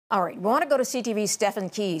All right, we want to go to CTV's Stefan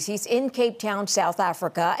Keys. He's in Cape Town, South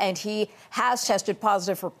Africa, and he has tested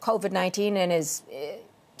positive for COVID-19 and is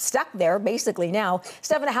stuck there basically now.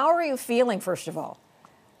 Stefan, how are you feeling, first of all?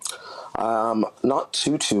 Not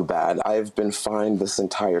too bad. I've been fine this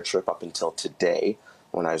entire trip up until today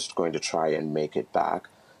when I was going to try and make it back.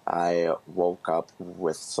 I woke up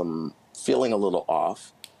with some feeling a little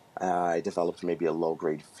off. I developed maybe a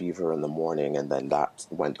low-grade fever in the morning, and then that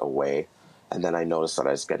went away. And then I noticed that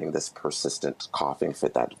I was getting this persistent coughing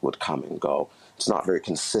fit that would come and go. It's not very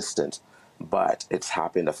consistent, but it's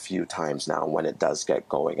happened a few times now. When it does get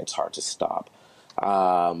going, it's hard to stop.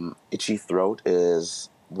 Itchy throat is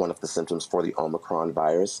one of the symptoms for the Omicron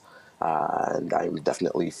virus, and I'm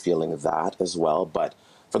definitely feeling that as well. But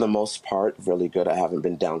for the most part, really good. I haven't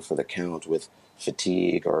been down for the count with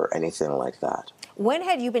fatigue or anything like that. When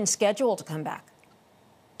had you been scheduled to come back?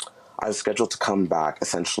 I was scheduled to come back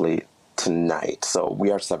essentially tonight. So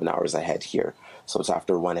we are 7 hours ahead here. So it's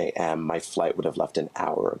after 1 a.m. My flight would have left an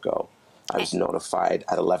hour ago. I was notified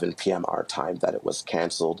at 11 p.m. our time that it was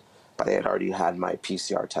canceled, but I had already had my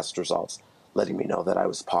PCR test results letting me know that I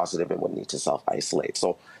was positive and would need to self-isolate.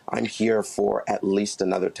 So I'm here for at least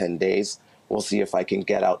another 10 days. We'll see if I can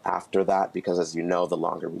get out after that, because as you know, the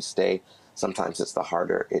longer we stay, sometimes it's the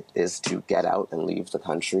harder it is to get out and leave the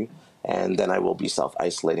country. And then I will be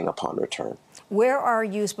self-isolating upon return. Where are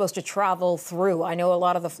you supposed to travel through? I know a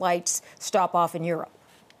lot of the flights stop off in Europe.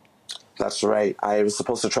 That's right. I was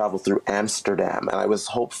supposed to travel through Amsterdam, and I was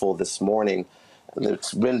hopeful this morning.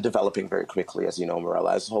 It's been developing very quickly, as you know,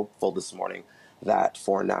 Morella. I was hopeful this morning that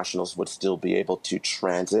foreign nationals would still be able to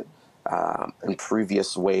transit. In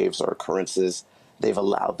previous waves or occurrences, they've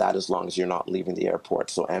allowed that as long as you're not leaving the airport.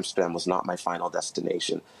 So Amsterdam was not my final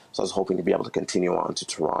destination. So I was hoping to be able to continue on to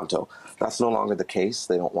Toronto. That's no longer the case.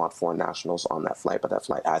 They don't want foreign nationals on that flight, but that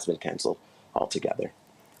flight has been canceled altogether.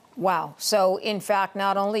 Wow. So, in fact,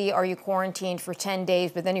 not only are you quarantined for 10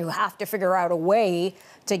 days, but then you have to figure out a way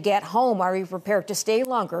to get home. Are you prepared to stay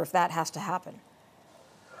longer if that has to happen?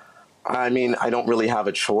 I mean, I don't really have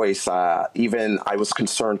a choice. Even I was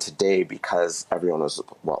concerned today because everyone was,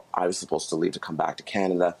 well, I was supposed to leave to come back to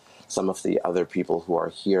Canada. Some of the other people who are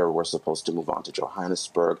here were supposed to move on to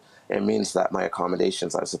Johannesburg. It means that my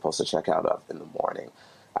accommodations I was supposed to check out of in the morning.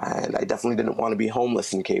 And I definitely didn't want to be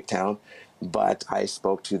homeless in Cape Town, but I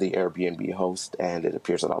spoke to the Airbnb host, and it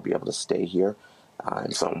appears that I'll be able to stay here.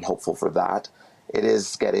 And so I'm hopeful for that. It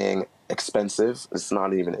is getting expensive. It's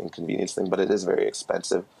not even an inconvenience thing, but it is very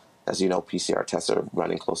expensive. As you know, PCR tests are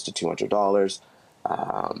running close to $200.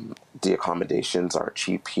 The accommodations are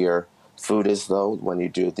cheap here. Food is, though, when you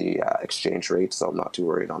do the exchange rate, so I'm not too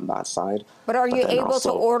worried on that side. But are you able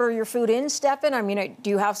to order your food in, Stefan? I mean,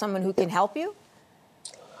 do you have someone who can help you?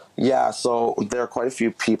 Yeah, so there are quite a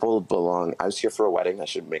few people I was here for a wedding, I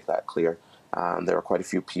should make that clear. There are quite a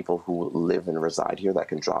few people who live and reside here that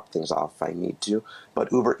can drop things off if I need to.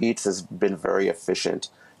 But Uber Eats has been very efficient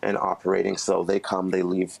in operating, so they come, they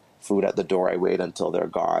leave food at the door, I wait until they're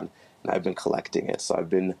gone, and I've been collecting it. So I've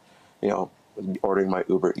been, ordering my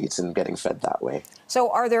Uber Eats and getting fed that way.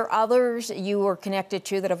 So are there others you are connected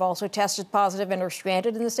to that have also tested positive and are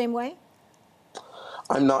stranded in the same way?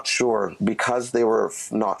 I'm not sure. Because they were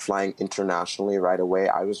not flying internationally right away,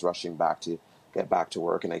 I was rushing back to get back to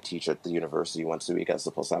work, and I teach at the university once a week. I was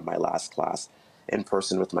supposed to have my last class in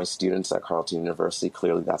person with my students at Carleton University.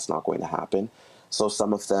 Clearly, that's not going to happen. So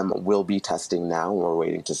some of them will be testing now. We're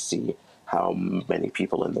waiting to see how many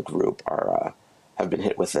people in the group have been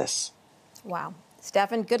hit with this. Wow.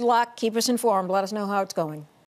 Stefan, good luck. Keep us informed. Let us know how it's going.